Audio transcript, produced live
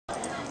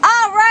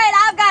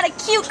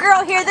cute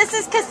girl here. This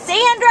is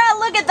Cassandra.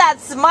 Look at that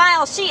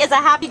smile. She is a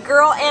happy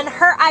girl, and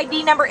her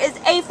ID number is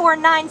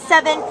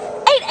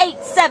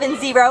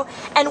A4978870.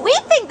 And we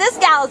think this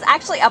gal is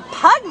actually a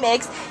pug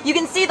mix. You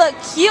can see the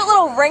cute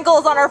little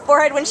wrinkles on her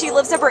forehead when she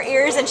lifts up her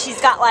ears, and she's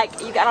got like,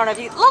 I don't know if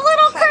you, a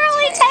little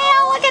curly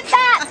tail. Look at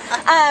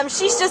that.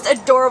 She's just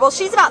adorable.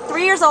 She's about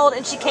 3 years old,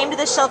 and she came to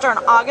this shelter on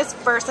August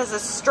 1st as a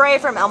stray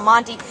from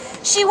Monte.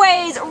 She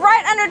weighs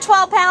right under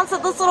 12 pounds, so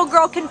this little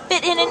girl can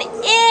fit in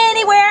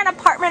anywhere, an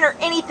apartment or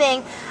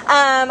anything.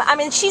 I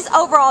mean, she's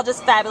overall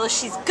just fabulous.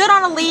 She's good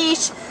on a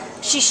leash.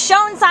 She's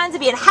shown signs of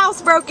being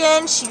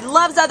housebroken. She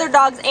loves other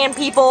dogs and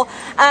people.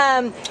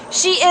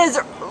 She is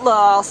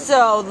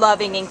so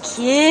loving and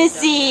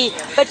kissy,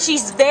 but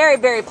she's very,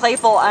 very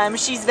playful.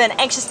 She's been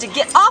anxious to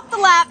get off the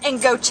lap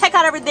and go check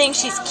out everything.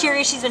 She's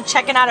curious. She's been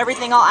checking out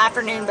everything all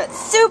afternoon, but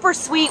super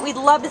sweet. We'd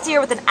love to see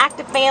her with an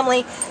active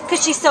family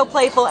because she's so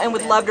playful and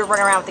would love to run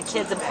around with the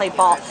kids and play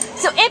ball.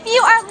 So if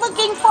you are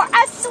looking for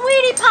a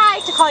sweetie pie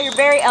to call your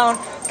very own,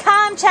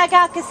 come check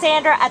out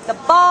Cassandra at the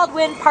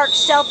Baldwin Park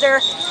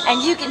Shelter,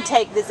 and you can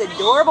take this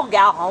adorable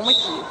gal home with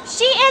you.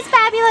 She is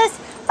fabulous.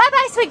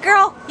 Bye-bye, sweet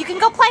girl. You can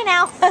go play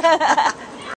now.